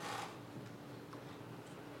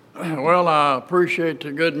Well, I appreciate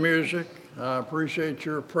the good music. I appreciate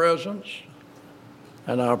your presence.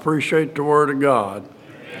 And I appreciate the Word of God.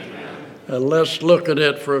 And let's look at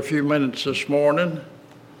it for a few minutes this morning.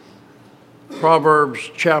 Proverbs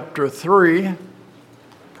chapter 3.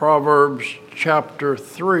 Proverbs chapter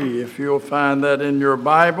 3, if you'll find that in your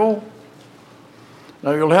Bible.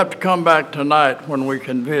 Now, you'll have to come back tonight when we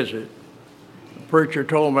can visit. The preacher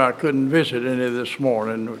told me I couldn't visit any this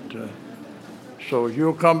morning. So if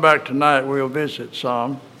you'll come back tonight, we'll visit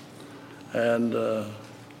some and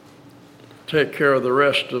take care of the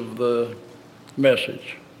rest of the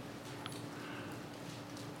message.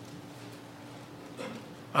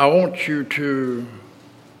 I want you to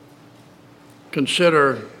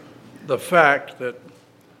consider the fact that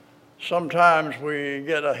sometimes we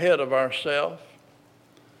get ahead of ourselves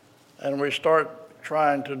and we start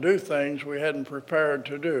trying to do things we hadn't prepared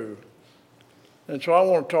to do. And so I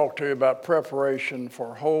want to talk to you about preparation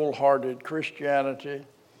for wholehearted Christianity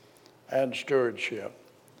and stewardship,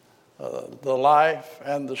 the life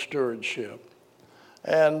and the stewardship.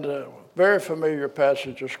 And a very familiar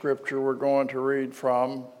passage of Scripture we're going to read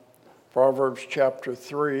from Proverbs chapter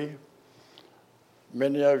 3.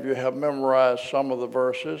 Many of you have memorized some of the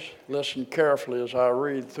verses. Listen carefully as I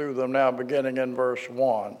read through them now, beginning in verse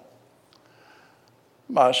 1.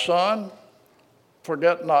 My son,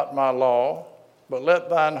 forget not my law, but let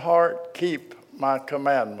thine heart keep my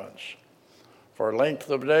commandments. For length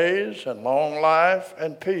of days and long life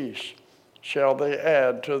and peace shall they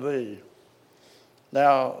add to thee.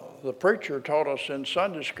 Now, the preacher taught us in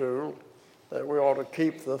Sunday school that we ought to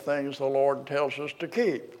keep the things the Lord tells us to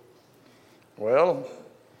keep. Well,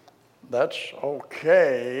 that's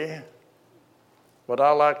okay, but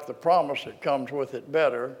I like the promise that comes with it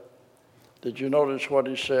better. Did you notice what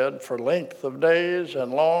he said? For length of days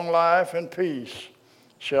and long life and peace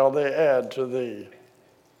shall they add to thee.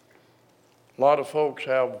 A lot of folks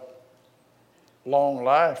have long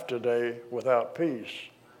life today without peace.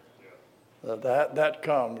 That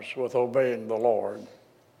comes with obeying the Lord.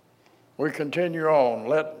 We continue on.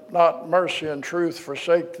 Let not mercy and truth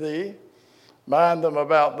forsake thee. Bind them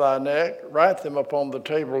about thy neck. Write them upon the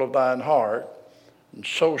table of thine heart. And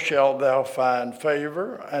so shalt thou find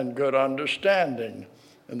favor and good understanding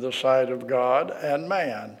in the sight of God and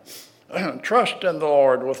man. Trust in the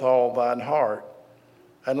Lord with all thine heart,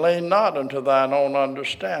 and lean not unto thine own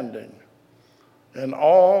understanding. In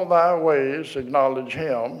all thy ways acknowledge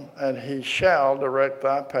him, and he shall direct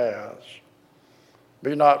thy paths.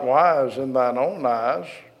 Be not wise in thine own eyes.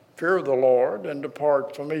 Fear the Lord, and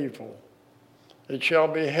depart from evil. It shall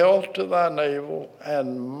be health to thy navel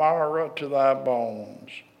and marrow to thy bones.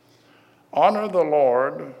 Honor the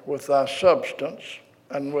Lord with thy substance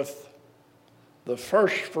and with the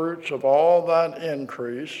firstfruits of all thine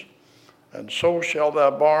increase, and so shall thy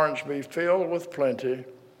barns be filled with plenty,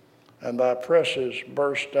 and thy presses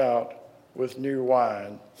burst out with new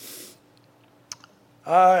wine.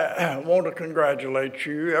 I want to congratulate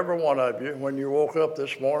you, every one of you, when you woke up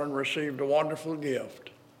this morning and received a wonderful gift.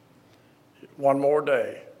 One more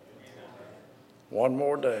day. One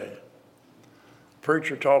more day.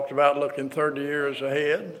 Preacher talked about looking 30 years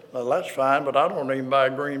ahead. Well, that's fine, but I don't even buy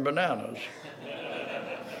green bananas.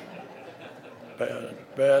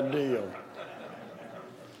 Bad deal.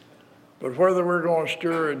 But whether we're going to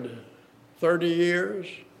steward 30 years,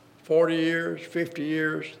 40 years, 50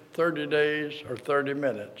 years, 30 days, or 30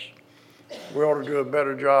 minutes, we ought to do a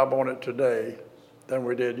better job on it today than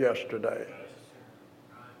we did yesterday.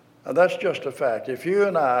 Now, that's just a fact. If you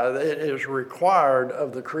and I, it is required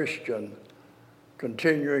of the Christian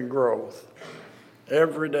continuing growth.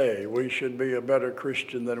 Every day we should be a better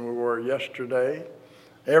Christian than we were yesterday.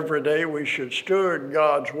 Every day we should steward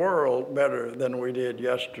God's world better than we did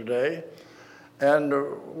yesterday. And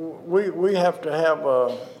we have to have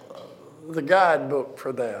the guidebook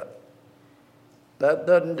for that. That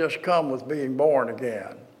doesn't just come with being born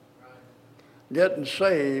again. Getting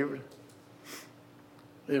saved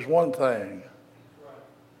is one thing.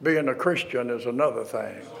 Being a Christian is another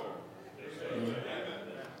thing.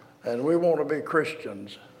 And we want to be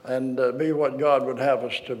Christians and be what God would have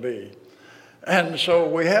us to be. And so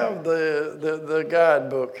we have the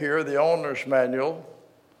guidebook here, the owner's manual,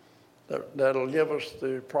 that'll give us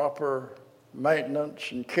the proper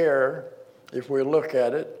maintenance and care if we look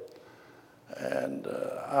at it. And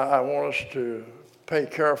I want us to pay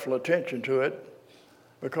careful attention to it,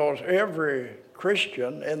 because every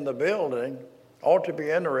Christian in the building ought to be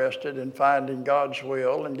interested in finding God's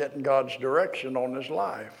will and getting God's direction on his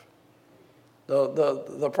life.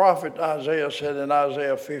 The prophet Isaiah said in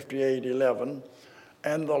Isaiah 58:11,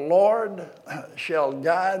 "And the Lord shall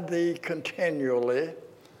guide thee continually,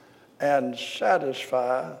 and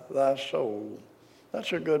satisfy thy soul.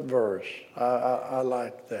 That's a good verse. I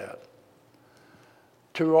like that.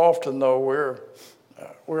 Too often, though,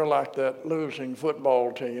 we're like that losing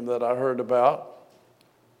football team that I heard about.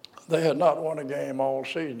 They had not won a game all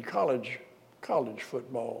season. College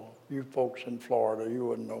football. You folks in Florida, you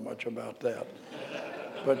wouldn't know much about that.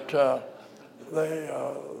 But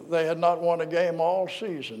they had not won a game all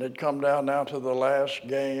season. It'd come down now to the last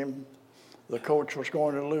game. The coach was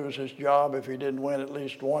going to lose his job if he didn't win at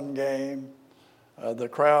least one game. The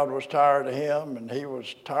crowd was tired of him, and he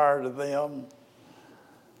was tired of them.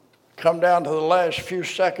 Come down to the last few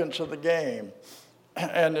seconds of the game,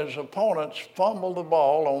 and his opponents fumbled the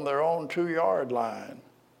ball on their own 2-yard line.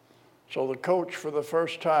 So the coach, for the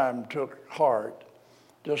first time, took heart.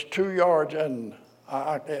 Just 2 yards, and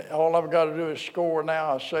all I've got to do is score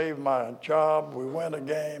now. I save my job. We win a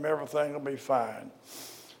game. Everything will be fine.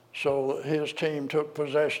 So his team took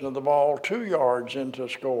possession of the ball 2 yards into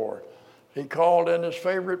score. He called in his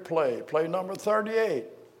favorite play number 38.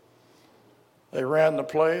 They ran the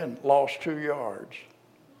play and lost 2 yards.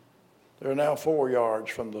 They're now 4 yards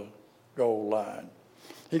from the goal line.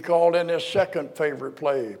 He called in his second favorite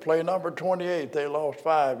play number 28. They lost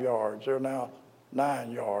 5 yards. They're now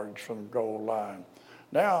 9 yards from the goal line.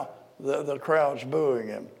 Now the crowd's booing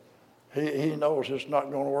him. He knows it's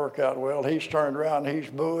not going to work out well. He's turned around and he's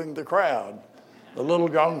booing the crowd. The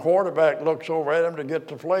little young quarterback looks over at him to get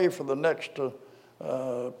the play for the next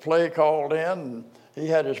play called in. And he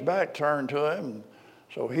had his back turned to him.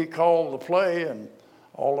 So he called the play, and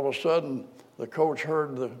all of a sudden the coach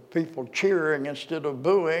heard the people cheering instead of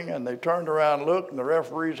booing, and they turned around and looked, and the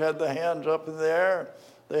referees had their hands up in the air.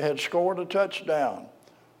 They had scored a touchdown,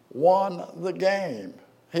 won the game.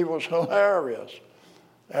 He was hilarious.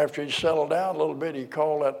 After he settled down a little bit, he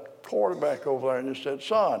called that quarterback over there and he said,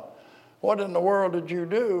 "Son, what in the world did you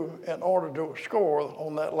do in order to score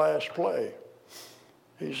on that last play?"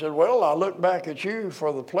 He said, "Well, I looked back at you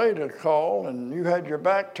for the play to call, and you had your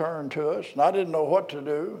back turned to us, and I didn't know what to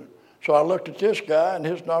do. So I looked at this guy, and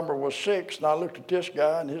his number was 6, and I looked at this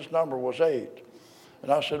guy, and his number was 8.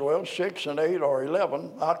 And I said, well, 6 and 8 are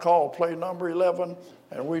 11. I called play number 11,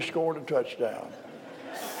 and we scored a touchdown."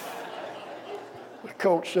 The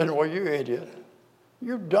coach said, "Well, you idiot,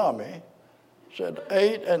 you dummy." Said,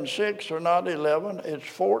 8 and 6 are not 11, it's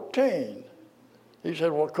 14. He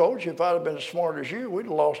said, "Well, Coach, if I'd have been as smart as you, we'd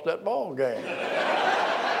have lost that ball game."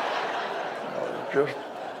 Just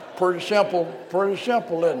pretty simple,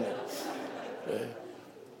 isn't it? Okay.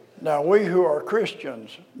 Now, we who are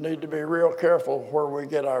Christians need to be real careful where we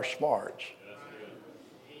get our smarts,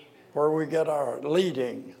 where we get our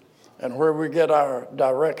leading, and where we get our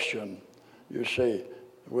direction. You see,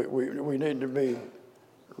 we need to be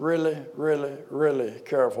really, really, really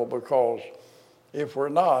careful, because if we're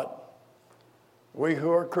not, we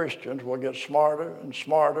who are Christians will get smarter and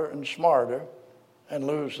smarter and smarter and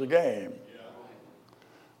lose the game.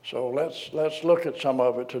 So let's look at some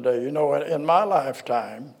of it today. You know, in my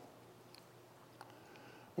lifetime,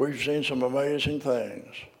 we've seen some amazing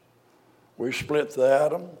things. We split the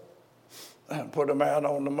atom and put a man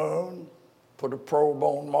on the moon, put a probe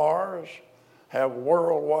on Mars, have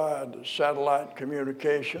worldwide satellite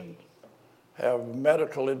communication, have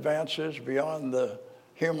medical advances beyond the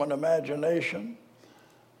human imagination,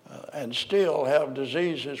 and still have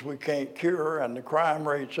diseases we can't cure, and the crime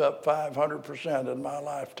rate's up 500% in my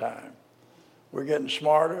lifetime. We're getting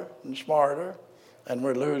smarter and smarter, and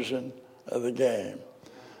we're losing the game.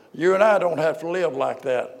 You and I don't have to live like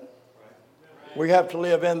that. We have to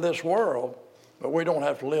live in this world, but we don't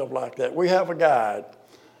have to live like that. We have a guide.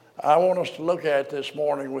 I want us to look at this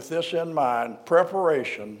morning with this in mind: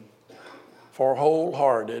 preparation for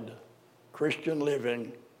wholehearted Christian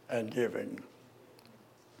living and giving.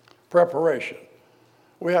 Preparation.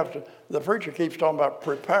 We have to, the preacher keeps talking about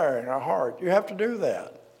preparing our heart. You have to do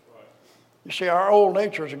that. You see, our old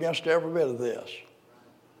nature is against every bit of this.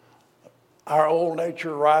 Our old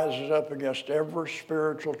nature rises up against every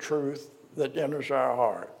spiritual truth that enters our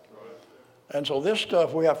heart. And so this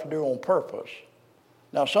stuff we have to do on purpose.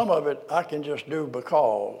 Now, some of it I can just do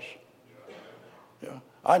because.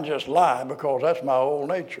 I can just lie because that's my old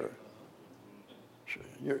nature.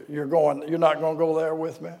 You're not going to go there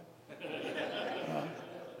with me?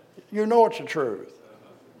 You know it's the truth.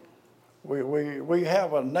 We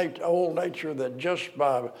have an old nature that just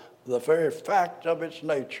by the very fact of its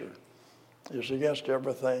nature is against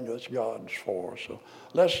everything that's God's for. So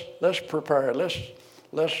let's prepare. Let's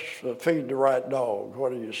feed the right dog.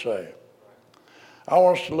 What do you say? I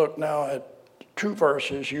want us to look now at 2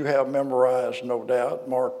 verses you have memorized, no doubt,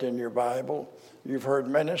 marked in your Bible. You've heard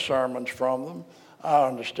many sermons from them. I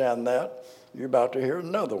understand that. You're about to hear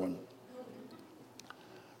another one.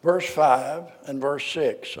 Verse 5 and verse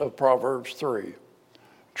 6 of Proverbs 3.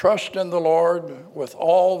 Trust in the Lord with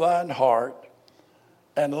all thine heart,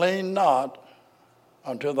 and lean not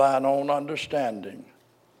unto thine own understanding.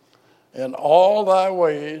 In all thy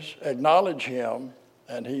ways acknowledge him,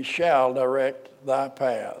 and he shall direct thy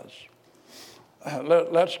paths.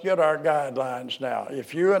 Let's get our guidelines now.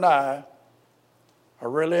 If you and I are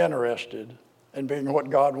really interested in being what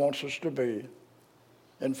God wants us to be,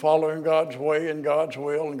 in following God's way and God's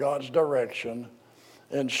will and God's direction,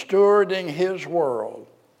 in stewarding his world,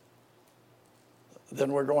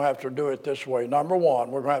 then we're going to have to do it this way. Number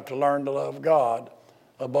one, we're going to have to learn to love God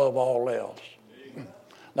above all else.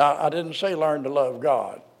 Now, I didn't say learn to love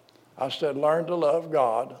God. I said learn to love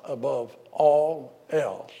God above all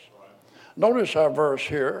else. Notice our verse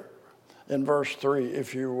here in verse 3,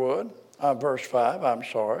 if you would. Verse 5, I'm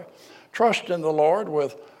sorry. Trust in the Lord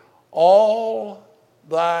with all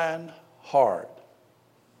thine heart.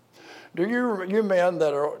 Do you men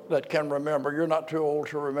that can remember, you're not too old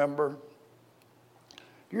to remember?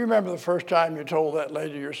 Do you remember the first time you told that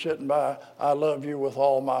lady you're sitting by, I love you with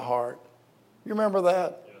all my heart? You remember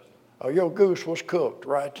that? Yes. Oh, your goose was cooked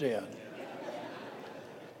right then.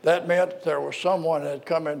 That meant there was someone that had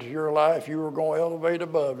come into your life. You were going to elevate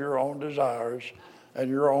above your own desires and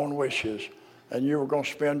your own wishes, and you were going to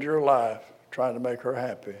spend your life trying to make her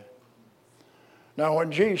happy. Now,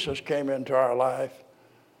 when Jesus came into our life,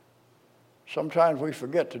 sometimes we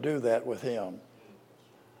forget to do that with him.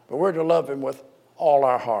 But we're to love him with all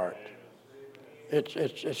our heart.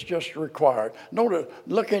 It's just required. Notice,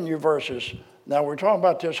 look in your verses. Now, we're talking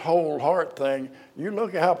about this whole heart thing. You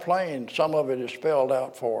look at how plain some of it is spelled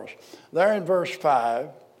out for us. There in verse 5,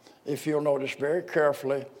 if you'll notice very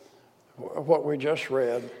carefully what we just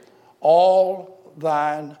read, all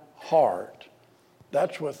thine heart.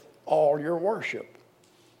 That's with all your worship,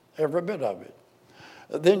 every bit of it.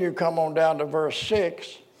 Then you come on down to verse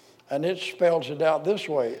 6, and it spells it out this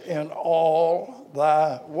way, in all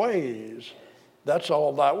thy ways. That's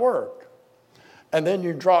all thy work. And then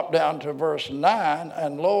you drop down to verse 9,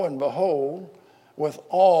 and lo and behold, with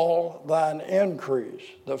all thine increase,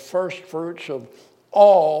 the first fruits of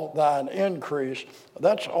all thine increase,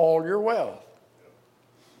 that's all your wealth.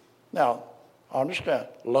 Now, understand,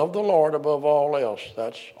 love the Lord above all else.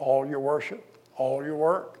 That's all your worship, all your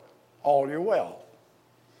work, all your wealth.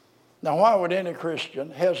 Now, why would any Christian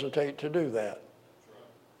hesitate to do that?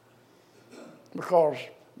 Because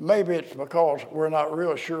maybe it's because we're not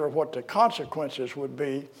real sure of what the consequences would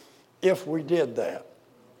be if we did that.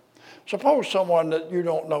 Suppose someone that you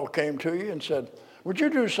don't know came to you and said, would you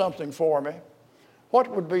do something for me? What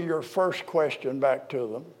would be your first question back to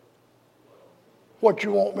them? What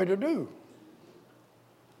you want me to do?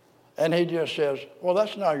 And he just says, well,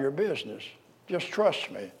 that's not your business. Just trust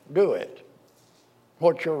me. Do it.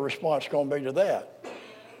 What's your response going to be to that?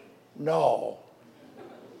 No.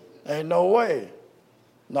 Ain't no way.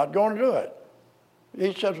 Not going to do it.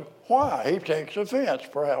 He says, why? He takes offense.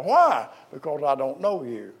 Perhaps. Why? Because I don't know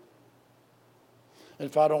you. And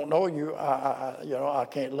if I don't know you, I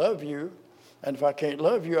can't love you. And if I can't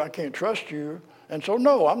love you, I can't trust you. And so,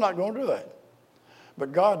 no, I'm not going to do it.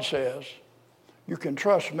 But God says, you can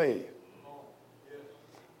trust me.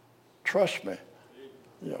 Trust me.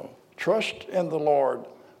 Trust in the Lord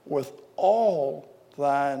with all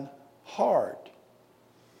thine heart.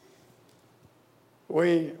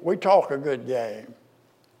 We talk a good game.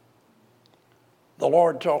 The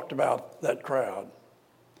Lord talked about that crowd.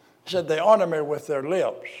 He said, they honor me with their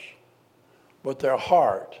lips, but their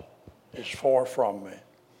heart is far from me.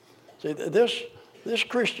 See, this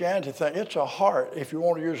Christianity thing, it's a heart, if you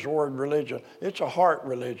want to use the word religion, it's a heart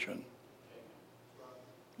religion.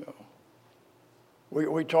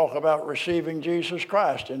 We talk about receiving Jesus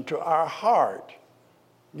Christ into our heart.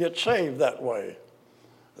 Get saved that way.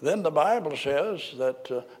 Then the Bible says that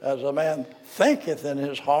as a man thinketh in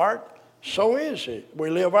his heart, so is he. We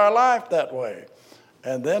live our life that way.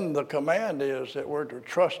 And then the command is that we're to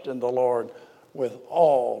trust in the Lord with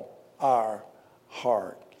all our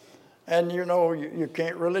heart. And you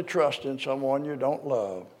can't really trust in someone you don't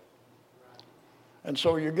love. And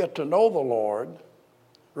so you get to know the Lord,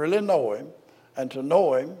 really know him, and to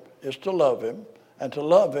know him is to love him, and to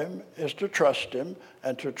love him is to trust him,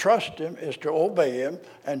 and to trust him is to obey him,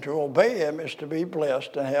 and to obey him is to be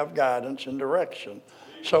blessed and have guidance and direction.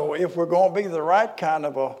 So if we're going to be the right kind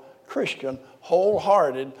of a Christian,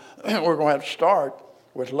 wholehearted, we're going to have to start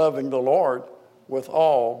with loving the Lord with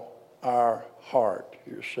all our heart,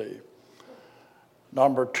 you see.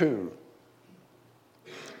 Number 2,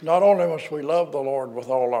 Not only must we love the Lord with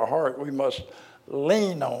all our heart, we must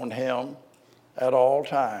lean on him at all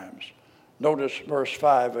times. Notice verse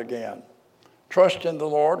 5 again. Trust in the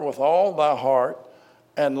Lord with all thy heart,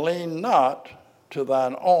 and lean not to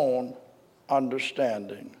thine own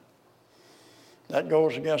understanding. That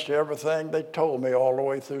goes against everything they told me all the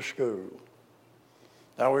way through school.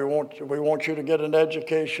 Now we want you to get an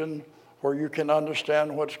education where you can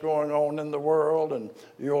understand what's going on in the world, and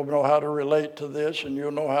you'll know how to relate to this, and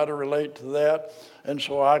you'll know how to relate to that. And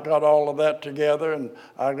so I got all of that together, and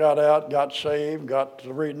I got out, got saved, got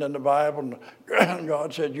to reading in the Bible, and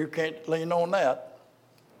God said, you can't lean on that.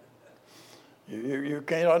 You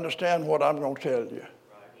can't understand what I'm going to tell you.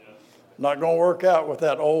 Not going to work out with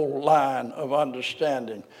that old line of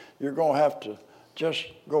understanding. You're going to have to just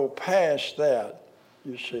go past that,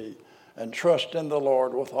 you see, and trust in the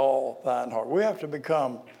Lord with all thine heart. We have to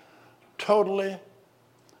become totally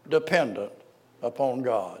dependent upon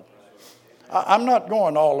God. I'm not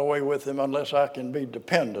going all the way with him unless I can be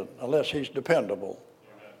dependent, unless he's dependable.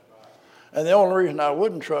 And the only reason I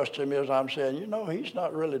wouldn't trust him is I'm saying, he's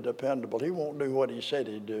not really dependable. He won't do what he said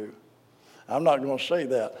he'd do. I'm not going to say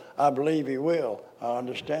that. I believe he will. I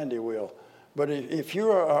understand he will. But if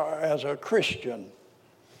you are, as a Christian,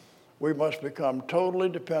 we must become totally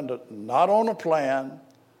dependent, not on a plan,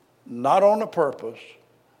 not on a purpose,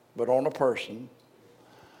 but on a person.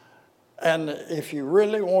 And if you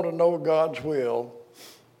really want to know God's will,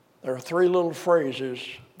 there are 3 little phrases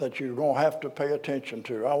that you're going to have to pay attention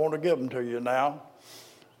to. I want to give them to you now,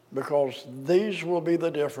 because these will be the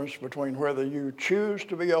difference between whether you choose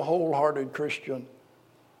to be a wholehearted Christian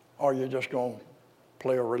or you're just going to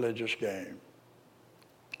play a religious game.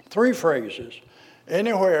 3 phrases.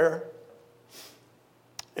 Anywhere,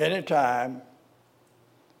 anytime,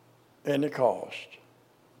 any cost.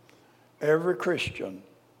 Every Christian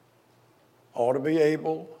ought to be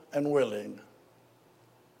able and willing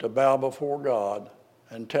to bow before God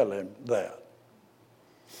and tell him that.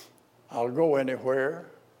 I'll go anywhere,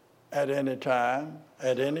 at any time,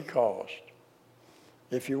 at any cost.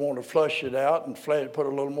 If you want to flush it out and put a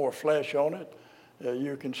little more flesh on it,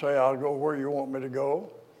 you can say, I'll go where you want me to go.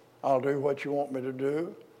 I'll do what you want me to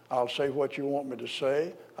do. I'll say what you want me to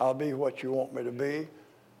say. I'll be what you want me to be.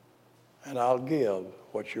 And I'll give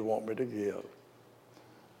what you want me to give.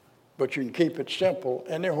 But you can keep it simple,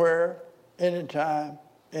 anywhere, anytime,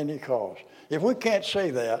 any cost. If we can't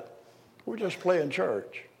say that, we're just playing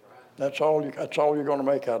church. That's all you're going to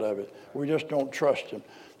make out of it. We just don't trust him.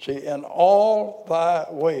 See, in all thy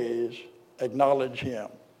ways, acknowledge him.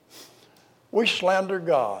 We slander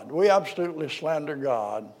God. We absolutely slander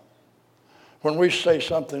God when we say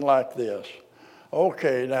something like this.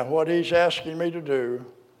 Okay, now what he's asking me to do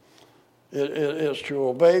is to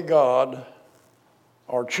obey God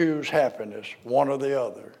or choose happiness, one or the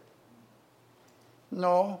other.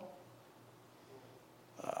 No.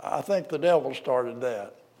 I think the devil started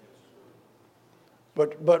that.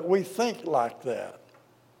 But we think like that.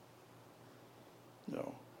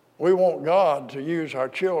 We want God to use our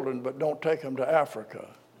children, but don't take them to Africa.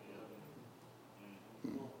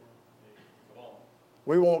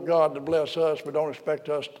 We want God to bless us, but don't expect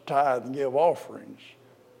us to tithe and give offerings.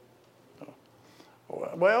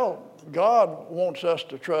 Well, God wants us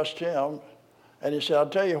to trust him, and he said, I'll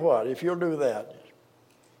tell you what, if you'll do that,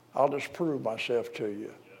 I'll just prove myself to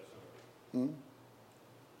you.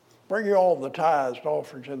 Bring you all the tithes and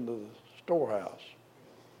offerings into the storehouse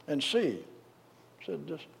and see. He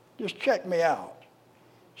said, just check me out.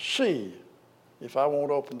 See if I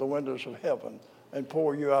won't open the windows of heaven and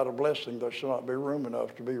pour you out a blessing there shall not be room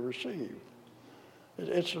enough to be received.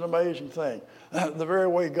 It's an amazing thing. The very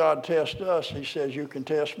way God tests us, he says, you can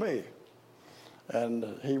test me.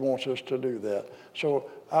 And he wants us to do that. So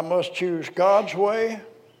I must choose God's way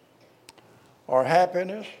or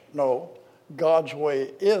happiness? No, God's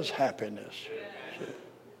way is happiness.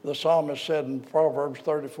 The psalmist said in Proverbs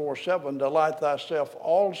 34:7, delight thyself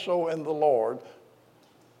also in the Lord.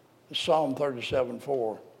 Psalm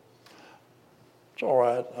 37:4. It's all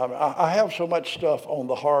right. I have so much stuff on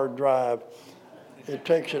the hard drive, it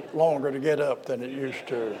takes it longer to get up than it used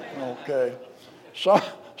to. Okay.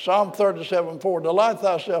 Psalm 37:4, delight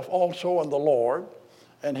thyself also in the Lord,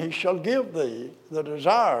 and he shall give thee the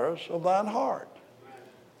desires of thine heart.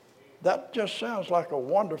 That just sounds like a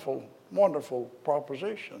wonderful, wonderful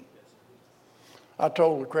proposition. I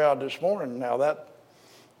told the crowd this morning, now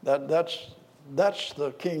that's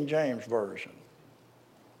the King James Version.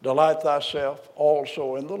 Delight thyself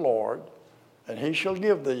also in the Lord, and he shall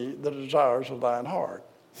give thee the desires of thine heart.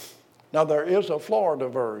 Now there is a Florida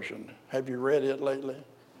version. Have you read it lately?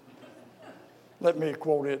 Let me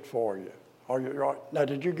quote it for you. Are you right? Now,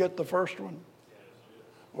 did you get the first one?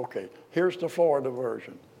 Okay, here's the Florida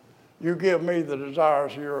version. You give me the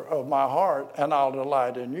desires of my heart, and I'll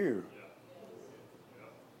delight in you.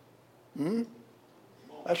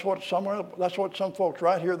 That's what some folks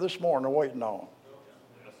right here this morning are waiting on.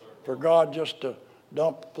 For God just to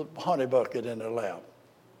dump the honey bucket in their lap.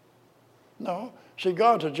 No. See,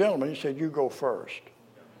 God's a gentleman. He said, you go first.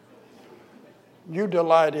 You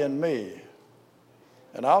delight in me,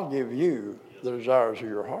 and I'll give you the desires of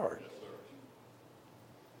your heart.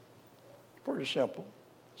 Pretty simple.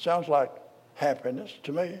 Sounds like happiness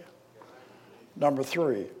to me. Number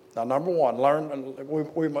 3. Now, number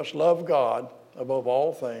 1, we must love God above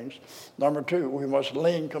all things. Number 2, we must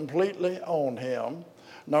lean completely on him.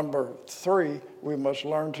 Number 3, we must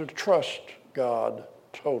learn to trust God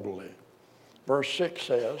totally. Verse 6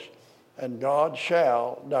 says, and God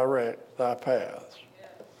shall direct thy paths.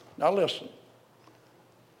 Now listen,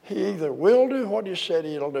 he either will do what he said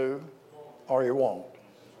he'll do, or he won't.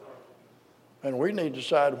 And we need to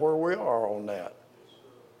decide where we are on that.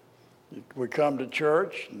 We come to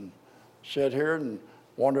church and sit here and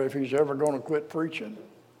wonder if he's ever going to quit preaching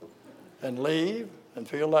and leave and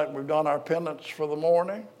feel like we've done our penance for the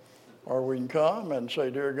morning. Or we can come and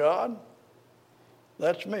say, dear God,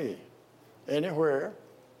 that's me. Anywhere,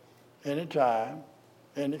 anytime,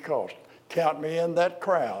 any cost. Count me in that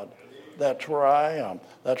crowd. That's where I am.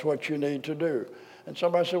 That's what you need to do. And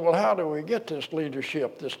somebody said, well, how do we get this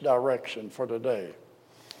leadership, this direction for today?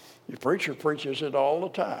 The preacher preaches it all the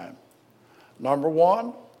time. Number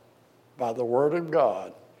 1, by the word of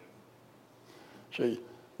God. See,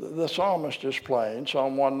 the psalmist is plain,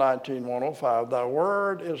 Psalm 119, 105, thy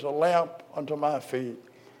word is a lamp unto my feet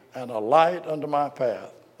and a light unto my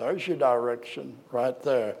path. There's your direction right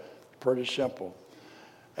there. Pretty simple.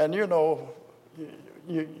 And you know,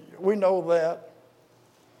 we know that.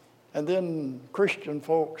 And then Christian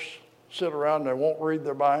folks sit around and they won't read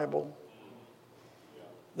their Bible.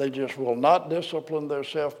 They just will not discipline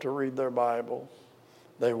themselves to read their Bible.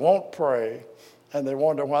 They won't pray, and they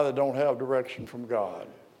wonder why they don't have direction from God.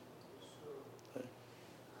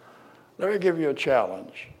 Let me give you a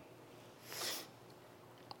challenge.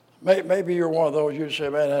 Maybe you're one of those, you say,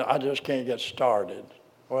 man, I just can't get started.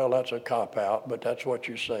 Well, that's a cop-out, but that's what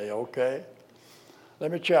you say, okay?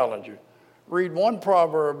 Let me challenge you. Read 1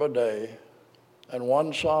 proverb a day and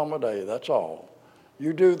 1 psalm a day, that's all.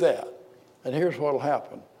 You do that, and here's what will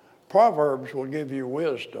happen. Proverbs will give you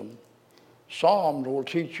wisdom. Psalms will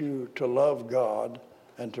teach you to love God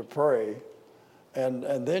and to pray. And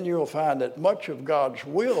then you'll find that much of God's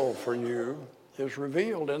will for you is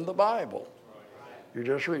revealed in the Bible. You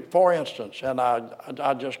just read. For instance, and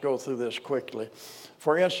I just go through this quickly.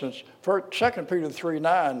 For instance, 2 Peter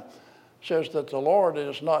 3:9 says that the Lord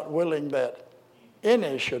is not willing that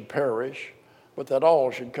any should perish, but that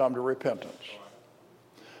all should come to repentance.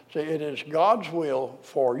 See, it is God's will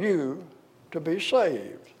for you to be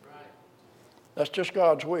saved. That's just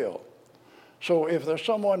God's will. So if there's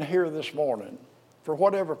someone here this morning, for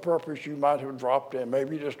whatever purpose you might have dropped in,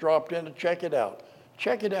 maybe you just dropped in to check it out.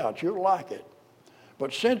 Check it out. You'll like it.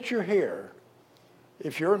 But since you're here,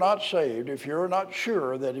 if you're not saved, if you're not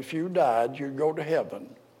sure that if you died, you'd go to heaven,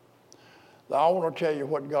 I want to tell you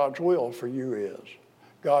what God's will for you is.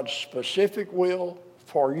 God's specific will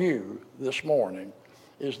for you this morning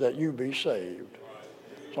is that you be saved.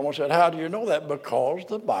 Someone said, how do you know that? Because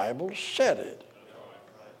the Bible said it.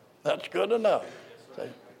 That's good enough. See?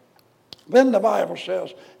 Then the Bible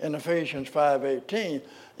says in Ephesians 5:18,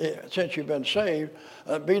 since you've been saved,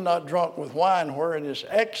 be not drunk with wine wherein is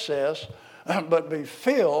excess, but be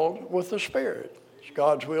filled with the Spirit. It's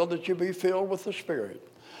God's will that you be filled with the Spirit.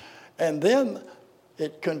 And then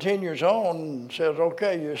it continues on and says,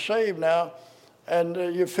 okay, you're saved now, and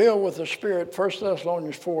you're filled with the Spirit. 1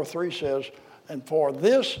 Thessalonians 4:3 says, and for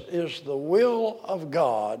this is the will of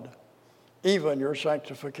God, even your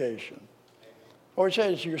sanctification. Or it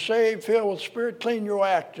says you're saved, filled with the Spirit, clean your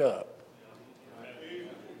act up.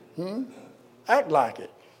 Act like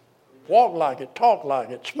it. Walk like it. Talk like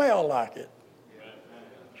it. Smell like it.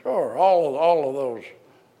 Sure, all of those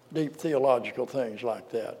deep theological things like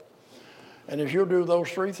that. And if you'll do those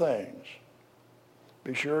 3 things,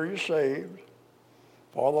 be sure you're saved.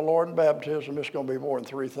 For the Lord and baptism, it's going to be more than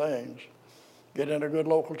 3 things. Get in a good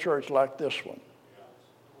local church like this one.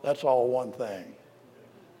 That's all one thing.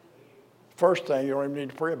 First thing, you don't even need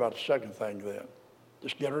to pray about the second thing then.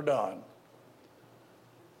 Just get her done.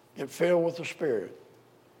 Get filled with the Spirit.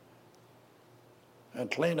 And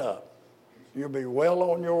clean up. You'll be well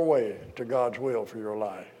on your way to God's will for your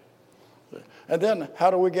life. And then, how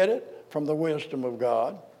do we get it? From the wisdom of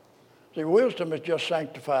God. See, wisdom is just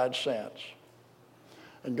sanctified sense.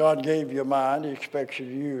 And God gave you a mind. He expects you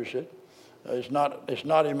to use it. It's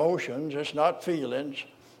not emotions. It's not feelings,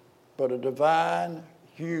 but a divine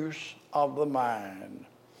use of the mind.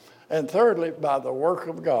 And thirdly, by the work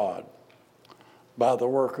of God. By the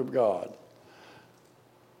work of God.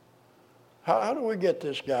 How do we get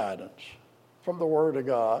this guidance? From the Word of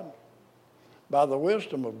God, by the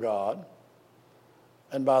wisdom of God,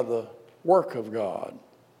 and by the work of God.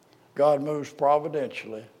 God moves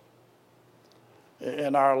providentially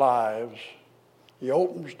in our lives. He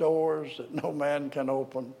opens doors that no man can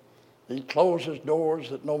open. He closes doors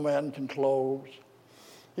that no man can close.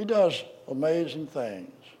 He does amazing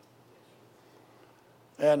things.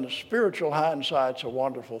 And spiritual hindsight's a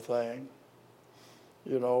wonderful thing.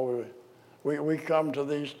 You know, we come to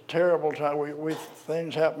these terrible times.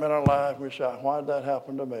 Things happen in our life. We say, why did that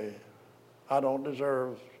happen to me? I don't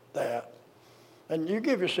deserve that. And you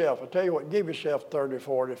give yourself, I tell you what, give yourself 30,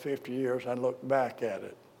 40, 50 years and look back at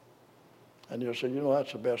it. And you'll say, you know,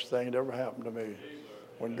 that's the best thing that ever happened to me.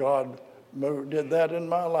 When God did that in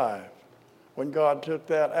my life. When God took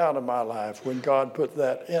that out of my life. When God put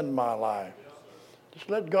that in my life. Just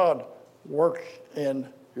let God work in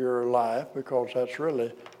your life, because that's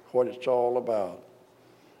really what it's all about.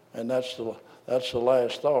 And that's the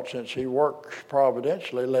last thought. Since he works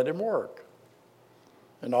providentially, let him work.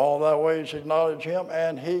 In all thy ways acknowledge him,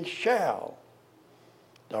 and he shall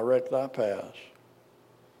direct thy paths.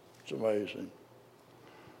 It's amazing.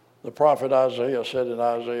 The prophet Isaiah said in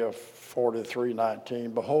Isaiah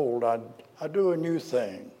 43:19, behold, I do a new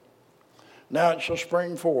thing. Now it shall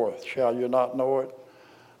spring forth. Shall you not know it?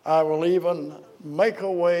 I will even make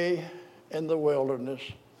a way in the wilderness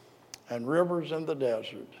and rivers in the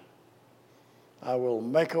desert. I will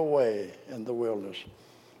make a way in the wilderness.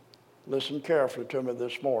 Listen carefully to me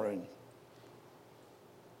this morning.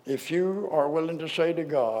 If you are willing to say to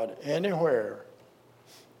God, anywhere,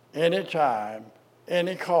 anytime,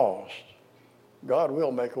 any cost, God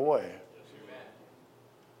will make a way.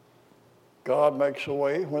 God makes a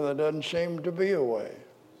way when there doesn't seem to be a way.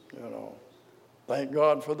 You know, thank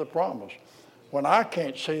God for the promise. When I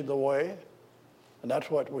can't see the way, and that's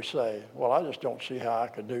what we say, well, I just don't see how I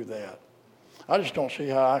could do that. I just don't see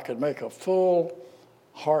how I could make a full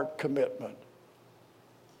heart commitment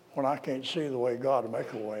when I can't see the way. God will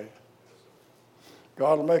make a way.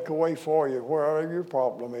 God will make a way for you wherever your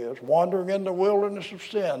problem is. Wandering in the wilderness of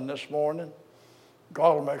sin this morning,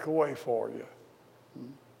 God will make a way for you.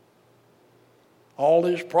 All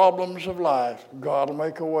these problems of life, God will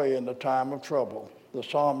make a way in the time of trouble. The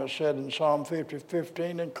psalmist said in Psalm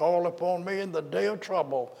 50:15, and call upon me in the day of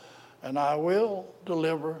trouble, and I will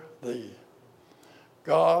deliver thee.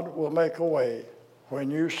 God will make a way when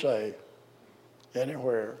you say,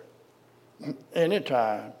 anywhere,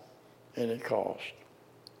 anytime, any cost.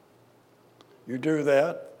 You do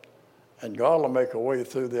that, and God will make a way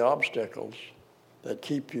through the obstacles that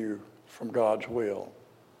keep you from God's will.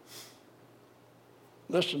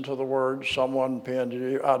 Listen to the words someone penned to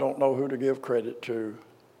you. I don't know who to give credit to,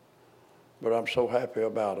 but I'm so happy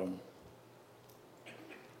about them.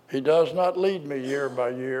 He does not lead me year by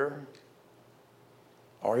year,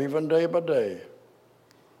 or even day by day,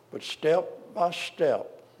 but step by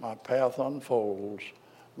step my path unfolds.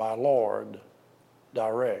 My Lord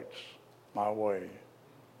directs my way.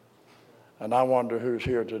 And I wonder who's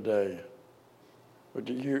here today. But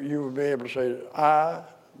you would be able to say, I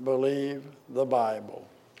believe the Bible.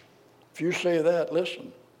 If you say that,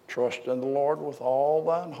 listen, trust in the Lord with all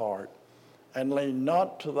thine heart, and lean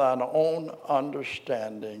not to thine own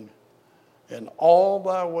understanding. In all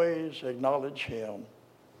thy ways acknowledge him,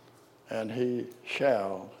 and he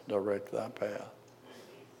shall direct thy path.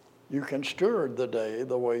 You can steward the day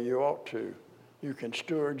the way you ought to. You can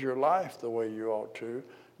steward your life the way you ought to.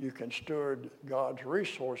 You can steward God's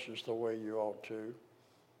resources the way you ought to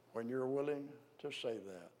when you're willing to say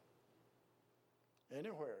that.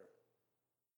 Anywhere.